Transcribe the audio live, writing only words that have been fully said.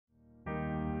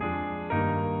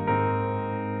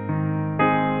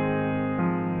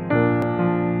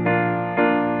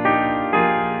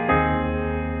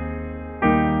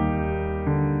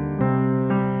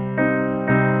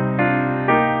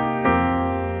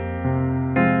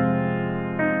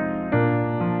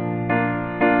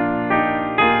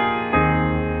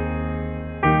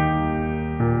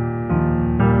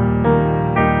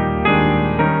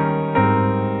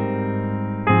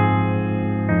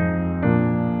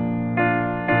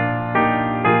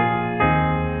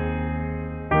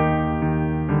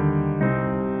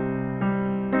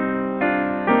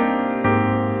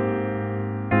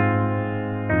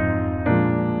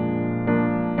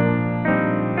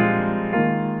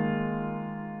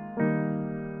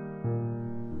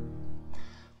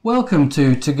Welcome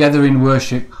to Together in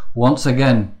Worship once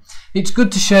again. It's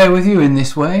good to share with you in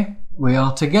this way. We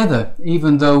are together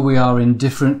even though we are in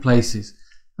different places,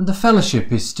 and the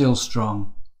fellowship is still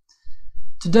strong.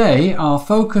 Today our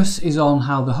focus is on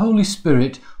how the Holy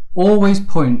Spirit always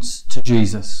points to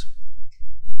Jesus.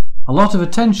 A lot of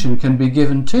attention can be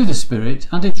given to the Spirit,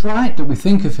 and it's right that we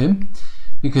think of him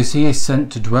because he is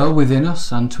sent to dwell within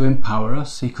us and to empower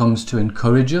us. He comes to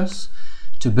encourage us,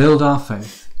 to build our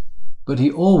faith. But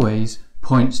he always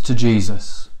points to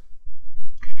Jesus.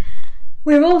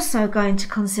 We're also going to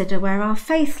consider where our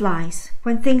faith lies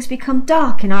when things become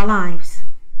dark in our lives.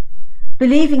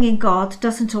 Believing in God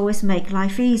doesn't always make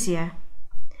life easier.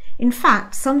 In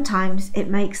fact, sometimes it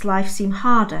makes life seem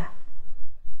harder.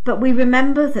 But we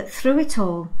remember that through it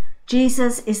all,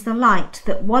 Jesus is the light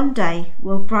that one day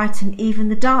will brighten even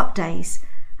the dark days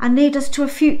and lead us to a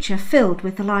future filled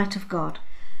with the light of God.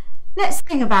 Let's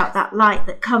think about that light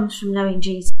that comes from knowing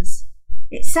Jesus.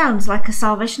 It sounds like a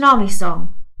Salvation Army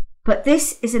song, but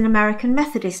this is an American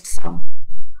Methodist song.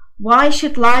 Why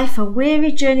should life a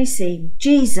weary journey seem?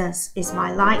 Jesus is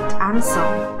my light and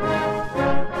song.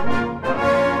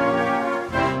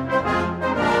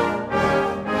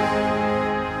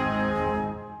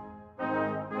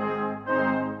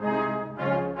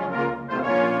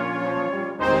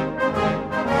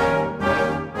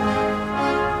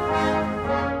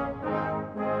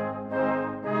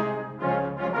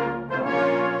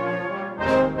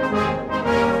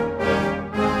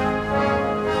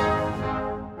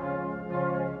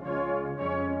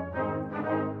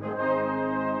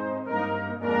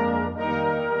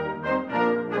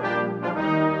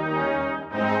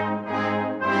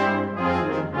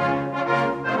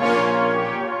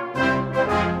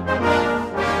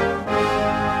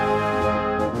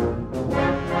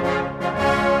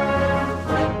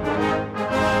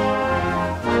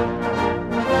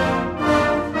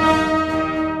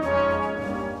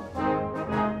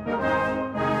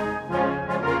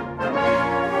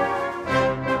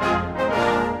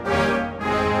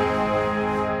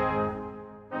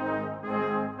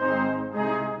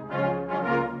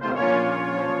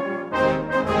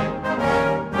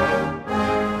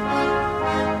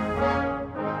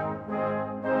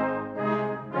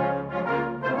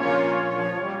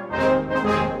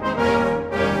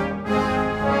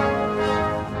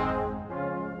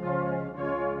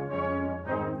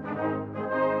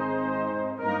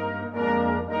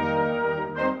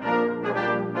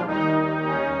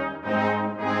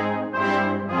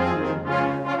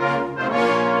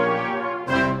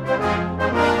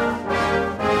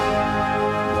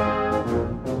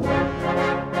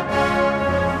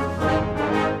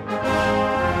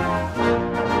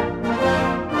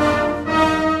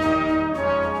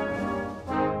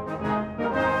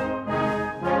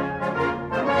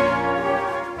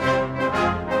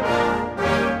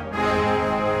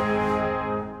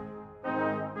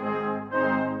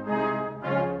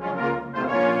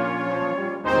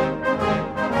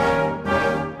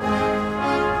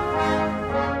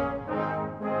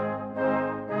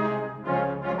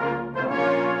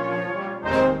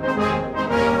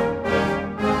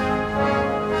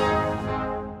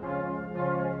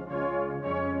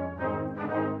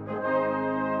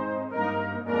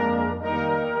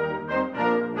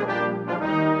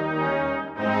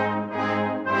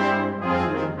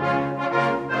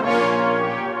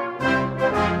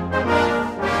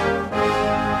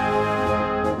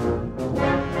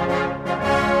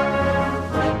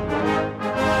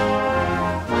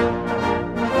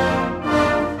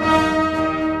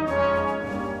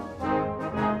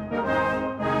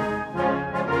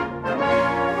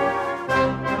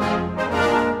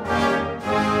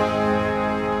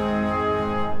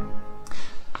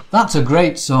 That's a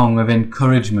great song of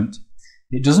encouragement.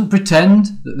 It doesn't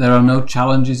pretend that there are no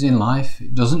challenges in life.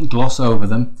 It doesn't gloss over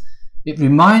them. It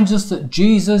reminds us that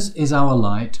Jesus is our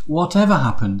light, whatever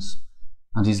happens,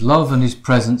 and his love and his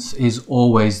presence is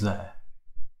always there.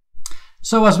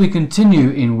 So as we continue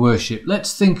in worship,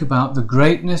 let's think about the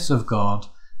greatness of God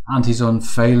and his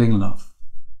unfailing love.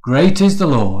 Great is the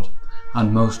Lord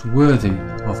and most worthy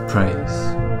of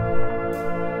praise.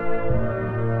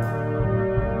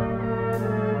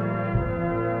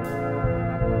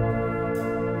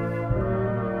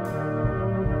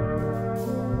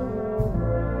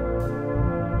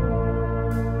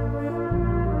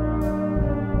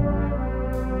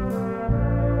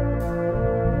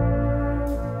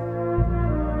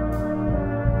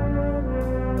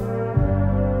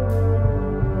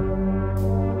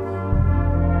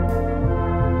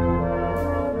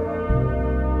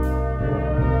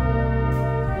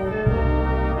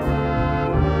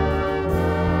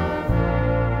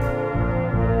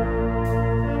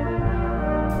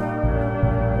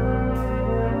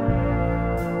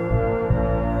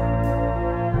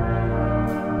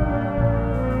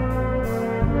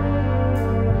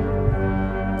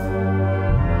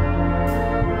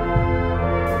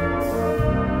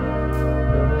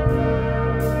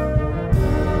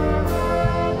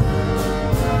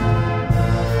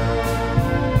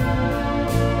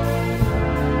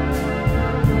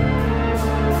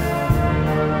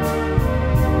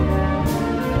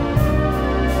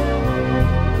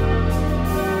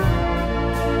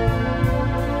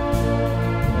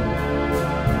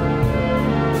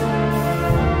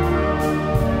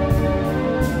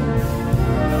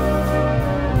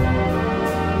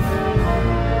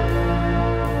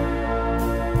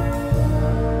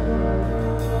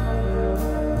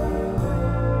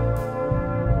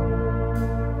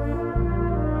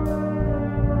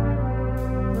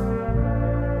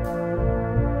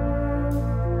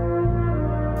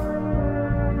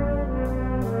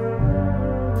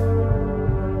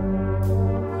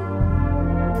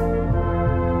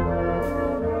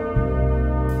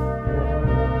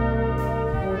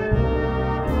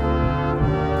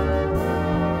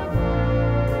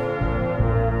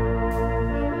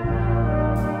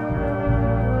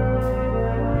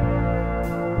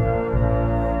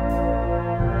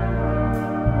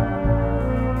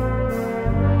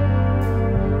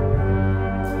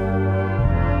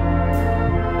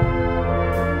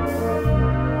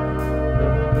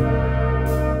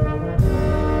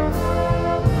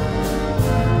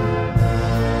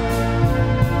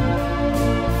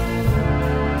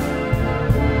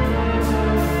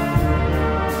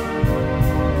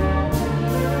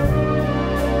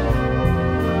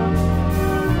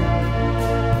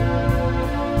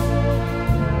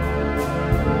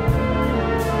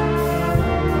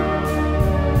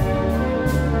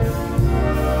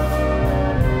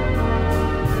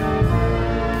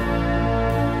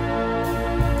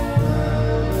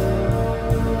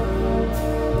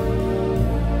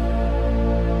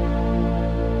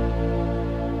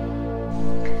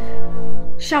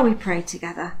 Shall we pray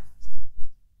together?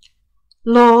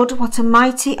 Lord, what a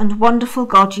mighty and wonderful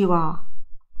God you are.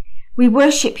 We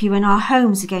worship you in our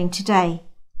homes again today,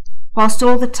 whilst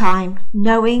all the time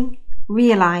knowing,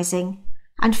 realising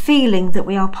and feeling that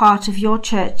we are part of your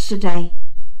church today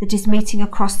that is meeting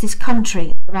across this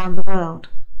country and around the world.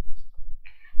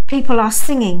 People are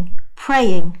singing,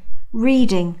 praying,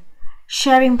 reading,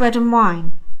 sharing bread and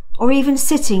wine, or even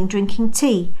sitting drinking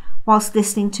tea whilst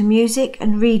listening to music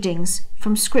and readings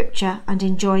from Scripture and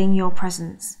enjoying your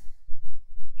presence.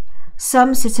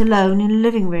 Some sit alone in a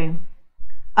living room,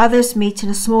 others meet in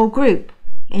a small group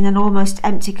in an almost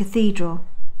empty cathedral.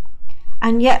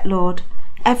 And yet, Lord,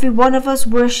 every one of us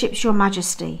worships your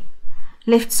majesty,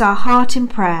 lifts our heart in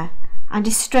prayer and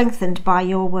is strengthened by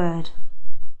your word.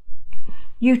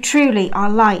 You truly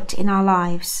are light in our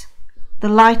lives, the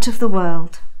light of the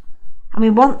world, and we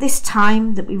want this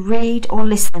time that we read or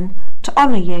listen to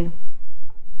honour you.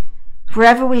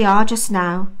 Wherever we are just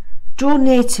now, draw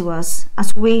near to us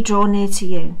as we draw near to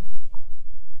you.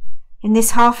 In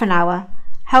this half an hour,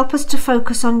 help us to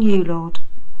focus on you, Lord,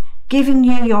 giving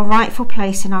you your rightful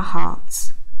place in our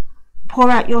hearts. Pour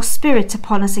out your Spirit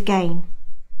upon us again,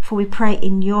 for we pray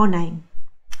in your name.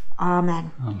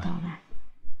 Amen. Amen. Amen.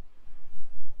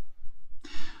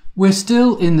 We're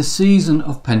still in the season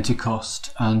of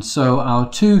Pentecost, and so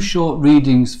our two short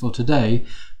readings for today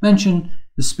mention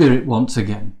the Spirit once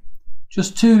again.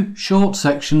 Just two short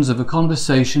sections of a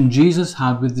conversation Jesus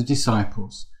had with the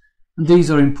disciples, and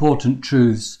these are important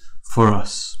truths for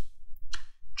us.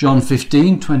 John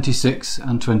 15:26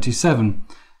 and 27.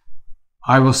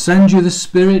 I will send you the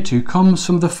Spirit who comes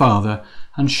from the Father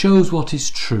and shows what is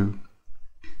true.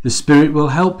 The Spirit will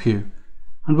help you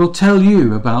and will tell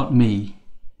you about me.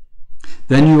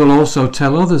 Then you will also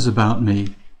tell others about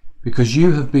me, because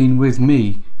you have been with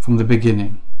me from the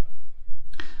beginning.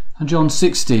 And John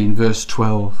 16, verse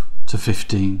 12 to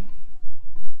 15.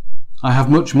 I have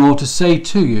much more to say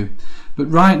to you, but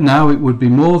right now it would be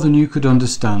more than you could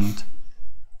understand.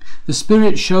 The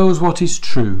Spirit shows what is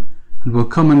true and will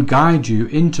come and guide you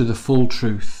into the full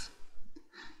truth.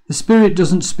 The Spirit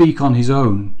doesn't speak on his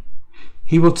own.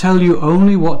 He will tell you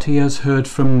only what he has heard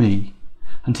from me,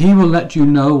 and he will let you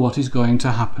know what is going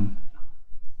to happen.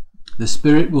 The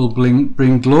Spirit will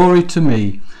bring glory to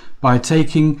me by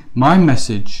taking my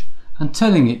message and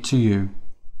telling it to you.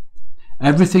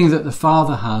 Everything that the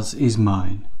Father has is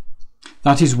mine.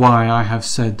 That is why I have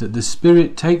said that the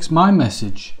Spirit takes my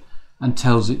message and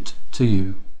tells it to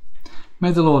you.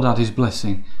 May the Lord add his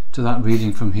blessing to that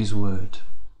reading from his word.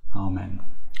 Amen.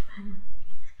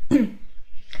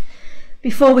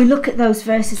 Before we look at those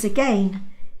verses again,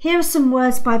 here are some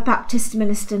words by Baptist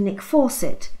minister Nick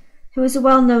Fawcett, who is a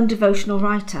well-known devotional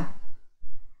writer.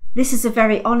 This is a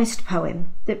very honest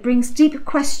poem that brings deep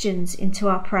questions into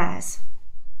our prayers.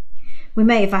 We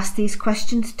may have asked these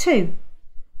questions too.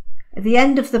 At the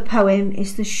end of the poem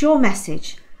is the sure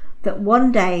message that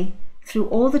one day, through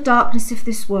all the darkness of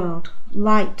this world,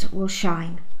 light will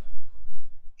shine.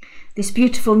 This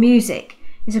beautiful music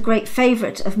is a great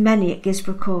favourite of many at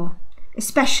Guisborough,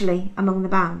 especially among the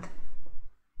band.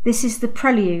 This is the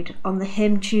prelude on the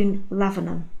hymn tune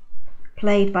Lebanon,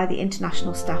 played by the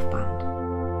International Staff Band.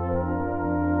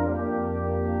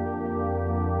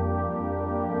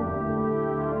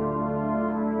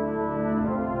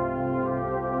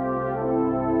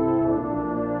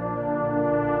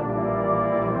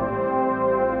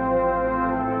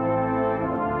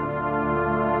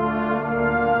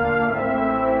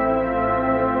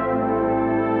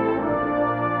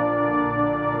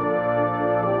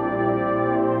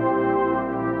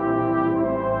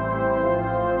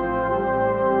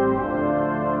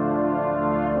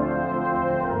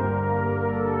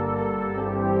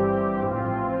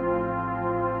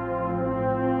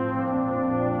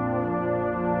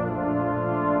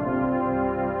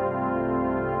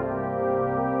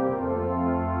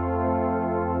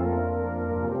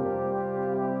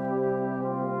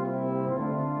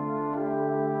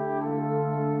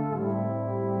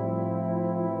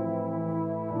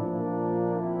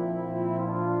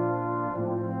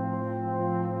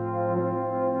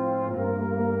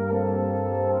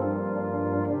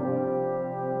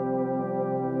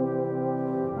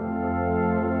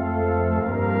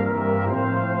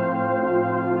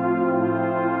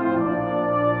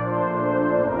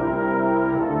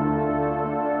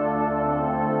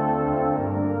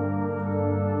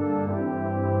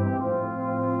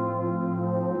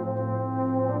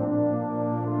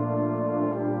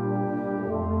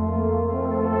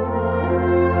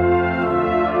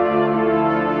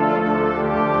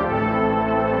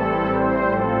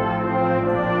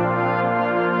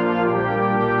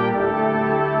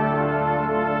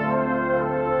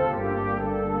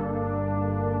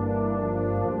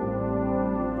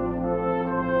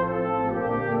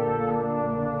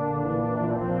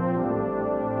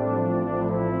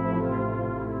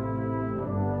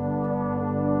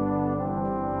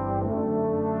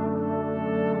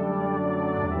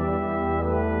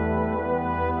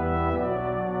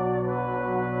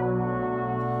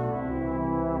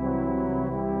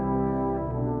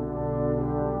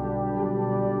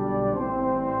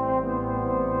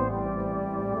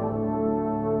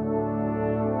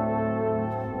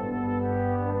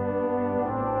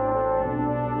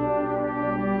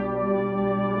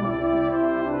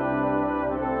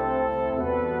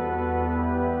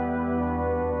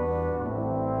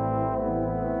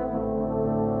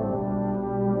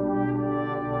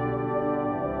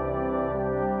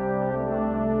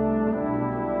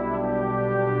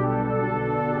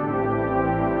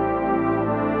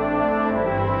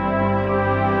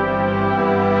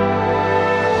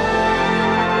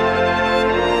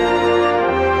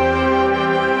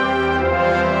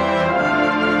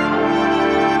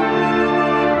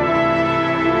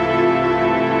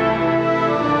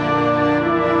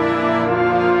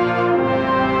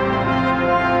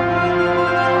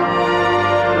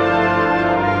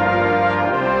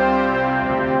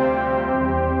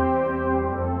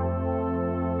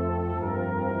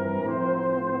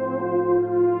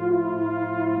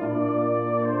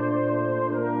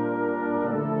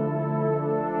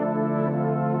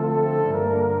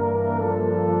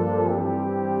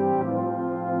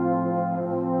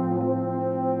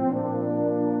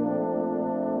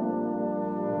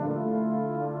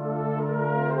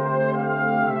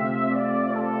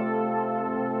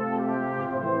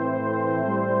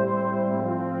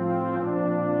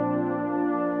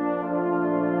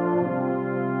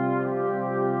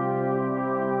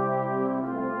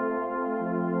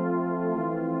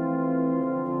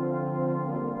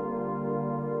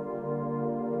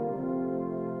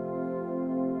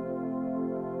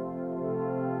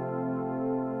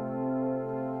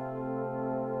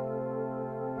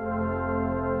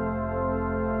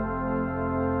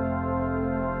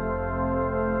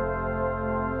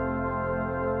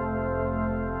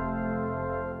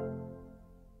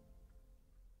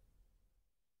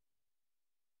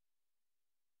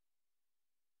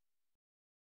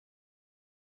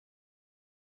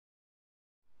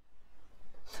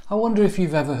 I wonder if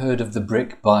you've ever heard of the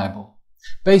Brick Bible.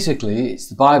 Basically, it's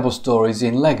the Bible stories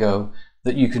in Lego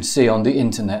that you can see on the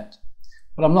internet.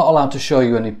 But I'm not allowed to show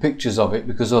you any pictures of it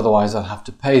because otherwise I'd have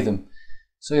to pay them.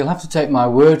 So you'll have to take my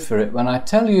word for it when I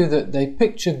tell you that they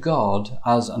picture God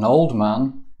as an old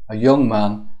man, a young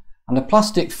man, and a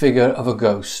plastic figure of a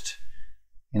ghost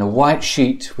in a white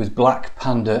sheet with black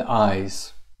panda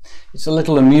eyes. It's a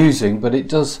little amusing, but it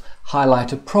does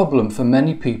highlight a problem for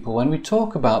many people when we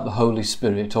talk about the Holy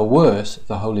Spirit, or worse,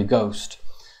 the Holy Ghost.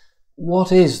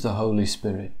 What is the Holy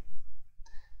Spirit?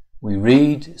 We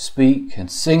read, speak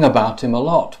and sing about him a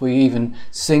lot. We even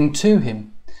sing to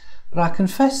him. But I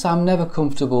confess I'm never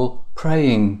comfortable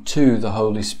praying to the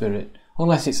Holy Spirit,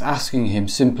 unless it's asking him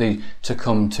simply to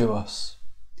come to us.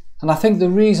 And I think the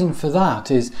reason for that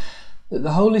is that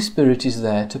the Holy Spirit is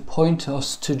there to point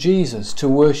us to Jesus, to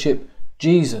worship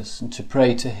Jesus and to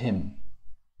pray to him.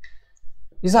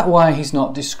 Is that why he's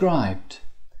not described?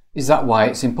 Is that why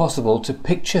it's impossible to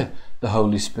picture the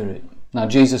Holy Spirit? Now,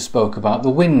 Jesus spoke about the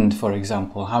wind, for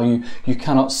example, how you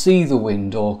cannot see the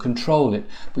wind or control it,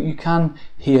 but you can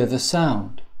hear the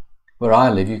sound. Where I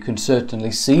live, you can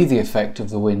certainly see the effect of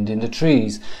the wind in the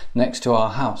trees next to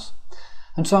our house.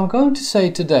 And so I'm going to say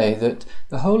today that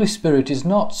the Holy Spirit is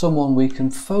not someone we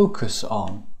can focus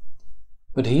on,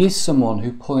 but he is someone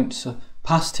who points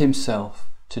past himself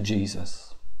to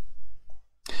Jesus.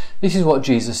 This is what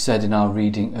Jesus said in our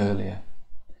reading earlier.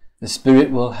 The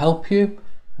Spirit will help you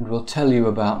and will tell you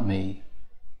about me.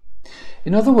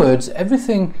 In other words,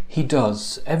 everything he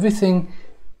does, every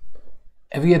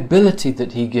ability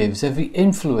that he gives, every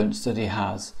influence that he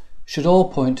has, should all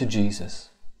point to Jesus.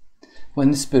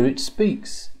 When the Spirit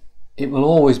speaks, it will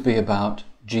always be about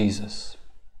Jesus.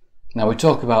 Now, we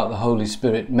talk about the Holy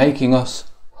Spirit making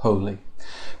us holy,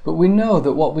 but we know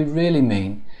that what we really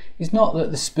mean is not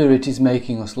that the Spirit is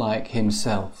making us like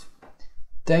himself.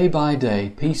 Day by day,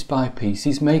 piece by piece,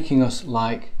 he's making us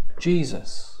like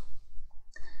Jesus.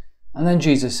 And then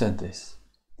Jesus said this: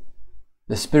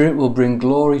 the Spirit will bring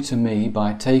glory to me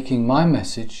by taking my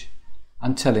message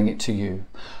and telling it to you.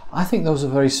 I think those are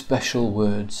very special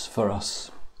words for us.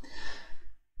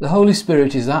 The Holy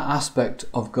Spirit is that aspect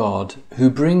of God who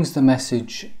brings the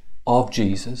message of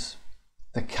Jesus,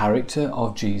 the character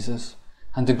of Jesus,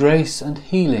 and the grace and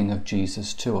healing of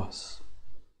Jesus to us.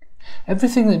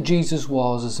 Everything that Jesus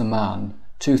was as a man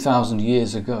 2,000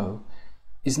 years ago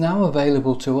is now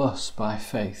available to us by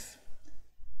faith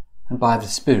and by the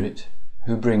Spirit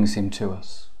who brings him to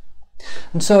us.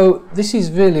 And so this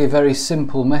is really a very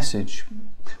simple message.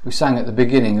 We sang at the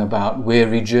beginning about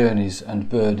weary journeys and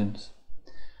burdens.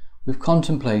 We've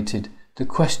contemplated the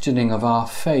questioning of our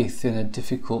faith in a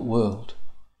difficult world.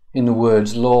 In the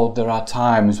words, Lord, there are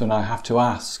times when I have to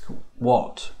ask,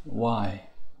 what, why?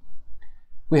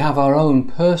 We have our own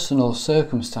personal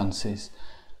circumstances,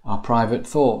 our private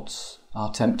thoughts,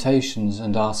 our temptations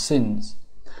and our sins.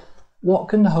 What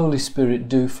can the Holy Spirit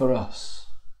do for us?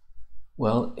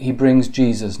 Well, he brings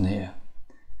Jesus near.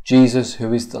 Jesus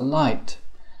who is the light.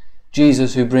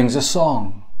 Jesus who brings a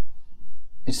song.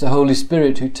 It's the Holy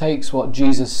Spirit who takes what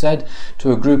Jesus said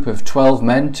to a group of 12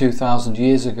 men 2,000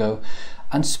 years ago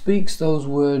and speaks those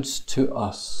words to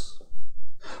us.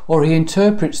 Or he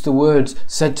interprets the words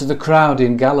said to the crowd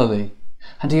in Galilee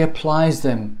and he applies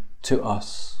them to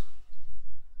us.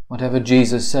 Whatever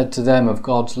Jesus said to them of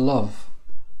God's love,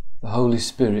 the Holy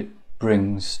Spirit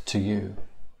brings to you.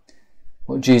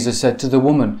 What Jesus said to the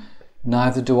woman,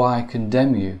 neither do I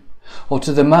condemn you, or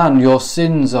to the man, your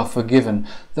sins are forgiven,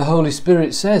 the Holy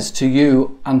Spirit says to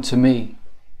you and to me.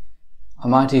 I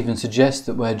might even suggest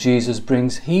that where Jesus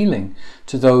brings healing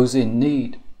to those in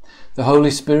need, the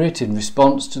Holy Spirit, in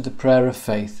response to the prayer of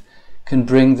faith, can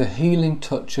bring the healing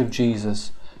touch of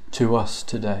Jesus to us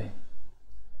today.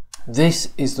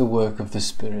 This is the work of the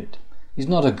Spirit. He's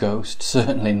not a ghost,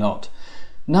 certainly not.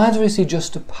 Neither is he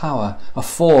just a power, a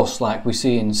force like we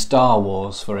see in Star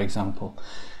Wars, for example.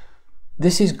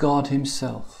 This is God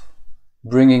himself,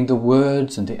 bringing the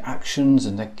words and the actions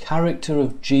and the character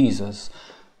of Jesus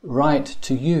right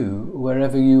to you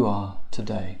wherever you are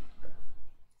today.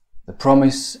 The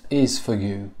promise is for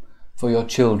you, for your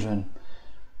children,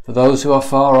 for those who are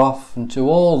far off, and to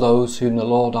all those whom the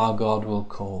Lord our God will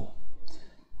call.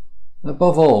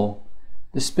 Above all,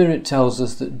 the Spirit tells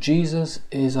us that Jesus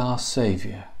is our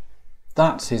Saviour.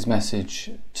 That's his message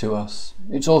to us.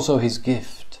 It's also his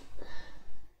gift.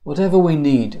 Whatever we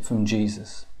need from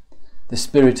Jesus, the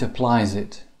Spirit applies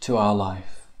it to our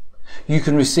life. You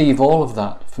can receive all of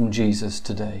that from Jesus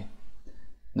today.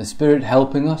 The Spirit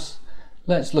helping us,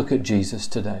 let's look at Jesus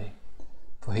today,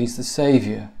 for he's the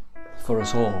Saviour for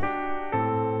us all.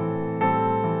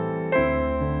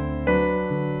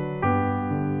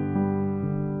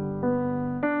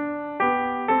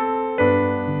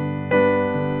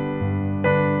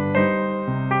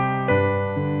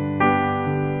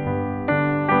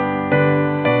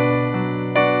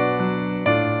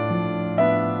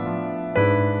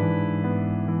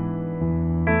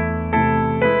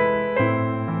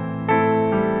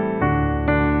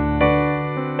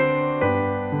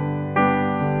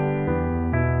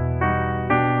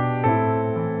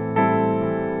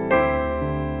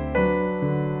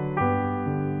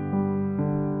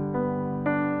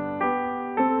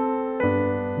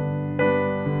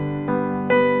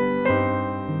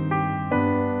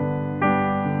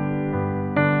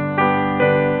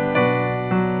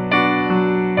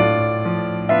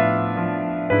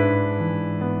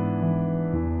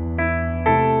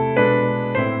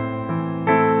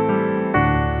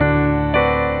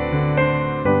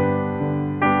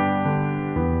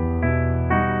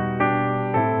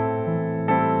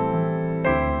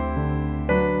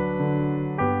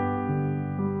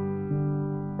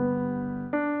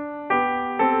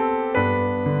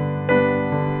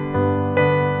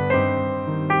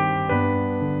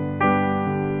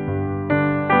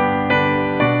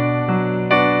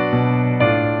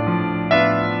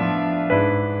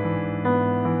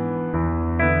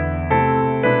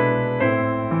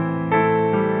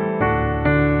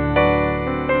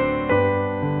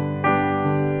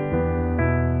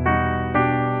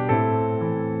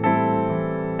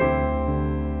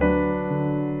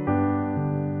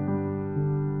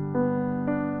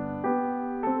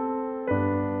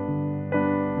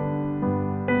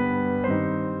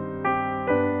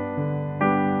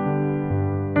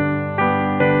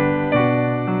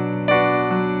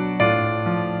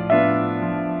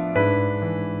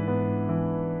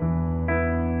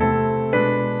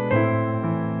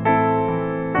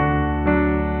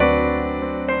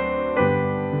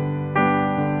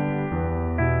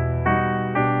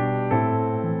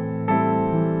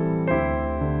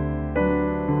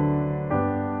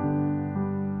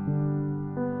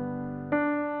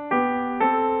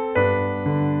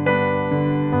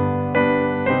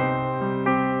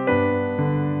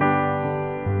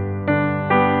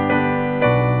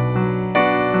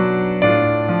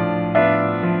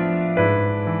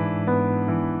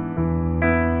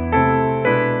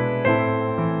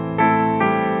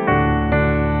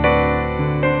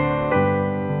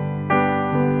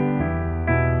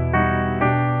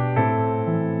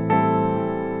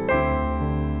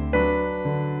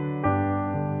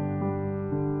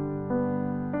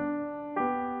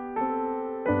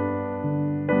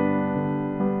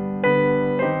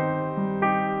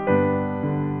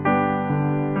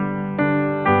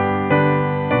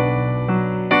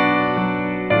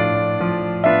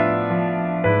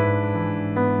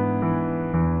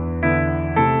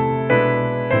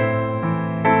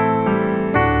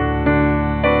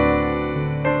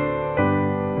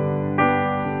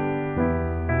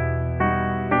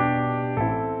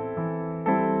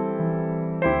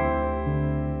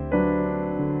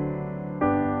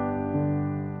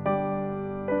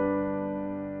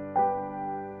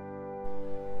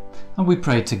 and we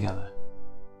pray together.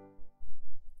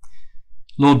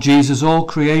 Lord Jesus, all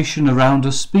creation around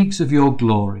us speaks of your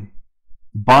glory.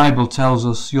 The Bible tells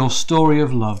us your story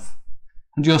of love,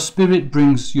 and your Spirit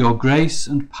brings your grace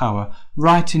and power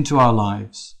right into our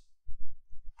lives.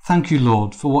 Thank you,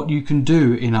 Lord, for what you can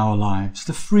do in our lives,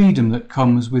 the freedom that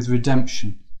comes with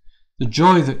redemption, the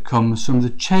joy that comes from the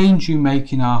change you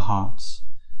make in our hearts,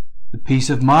 the peace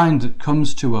of mind that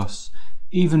comes to us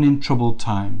even in troubled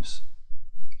times.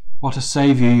 What a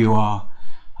Saviour you are,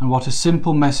 and what a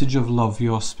simple message of love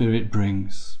your Spirit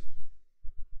brings.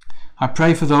 I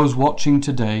pray for those watching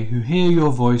today who hear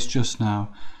your voice just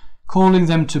now, calling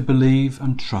them to believe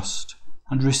and trust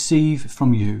and receive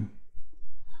from you.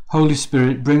 Holy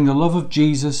Spirit, bring the love of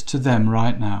Jesus to them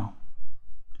right now.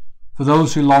 For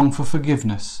those who long for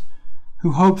forgiveness,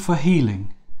 who hope for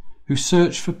healing, who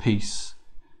search for peace,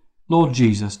 Lord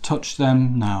Jesus, touch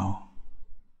them now.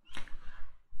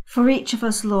 For each of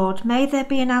us, Lord, may there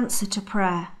be an answer to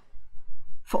prayer,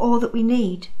 for all that we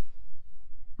need.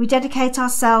 We dedicate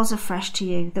ourselves afresh to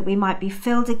you, that we might be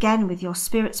filled again with your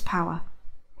Spirit's power,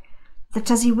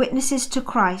 that as he witnesses to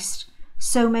Christ,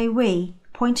 so may we,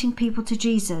 pointing people to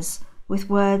Jesus with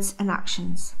words and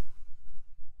actions.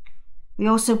 We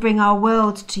also bring our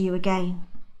world to you again,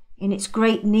 in its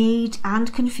great need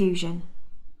and confusion.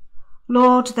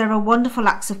 Lord, there are wonderful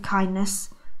acts of kindness,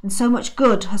 and so much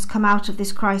good has come out of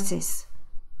this crisis.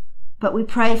 But we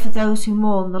pray for those who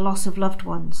mourn the loss of loved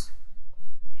ones.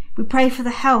 We pray for the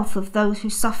health of those who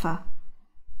suffer,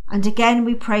 and again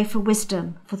we pray for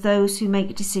wisdom for those who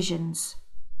make decisions.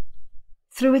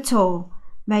 Through it all,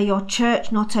 may your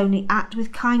church not only act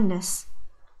with kindness,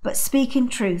 but speak in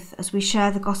truth as we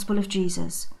share the gospel of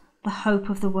Jesus, the hope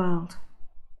of the world.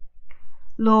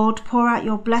 Lord, pour out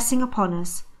your blessing upon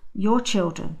us, your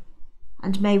children,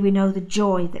 and may we know the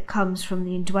joy that comes from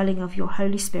the indwelling of your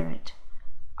Holy Spirit.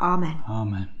 Amen.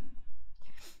 Amen.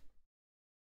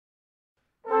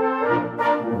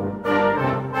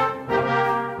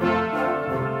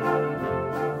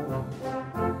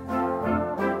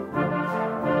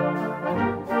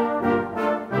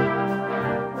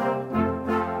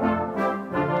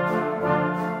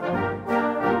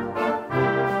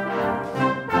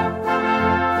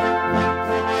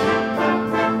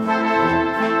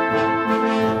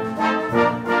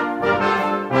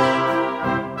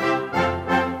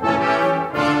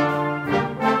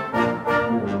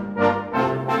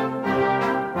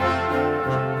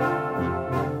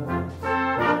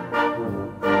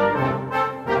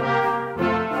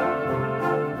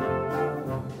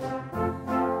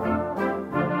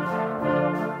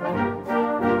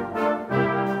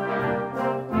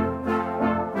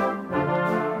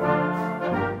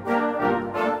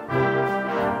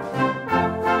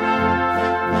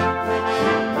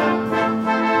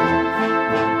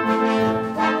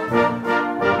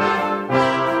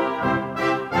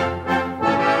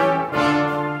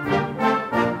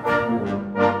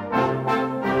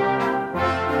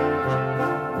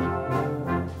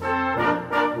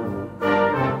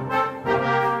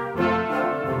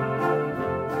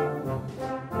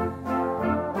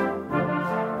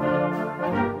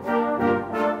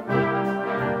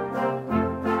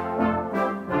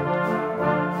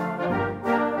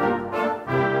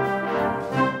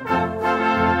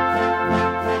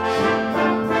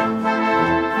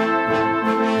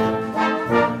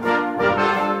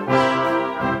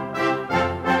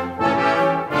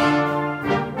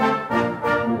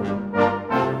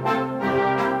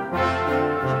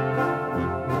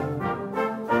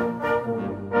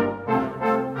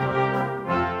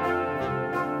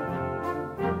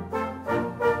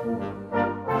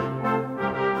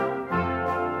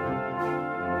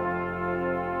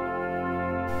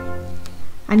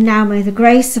 And now may the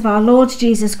grace of our Lord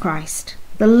Jesus Christ,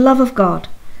 the love of God,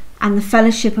 and the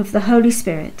fellowship of the Holy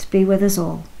Spirit be with us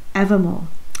all, evermore.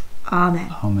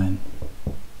 Amen. Amen.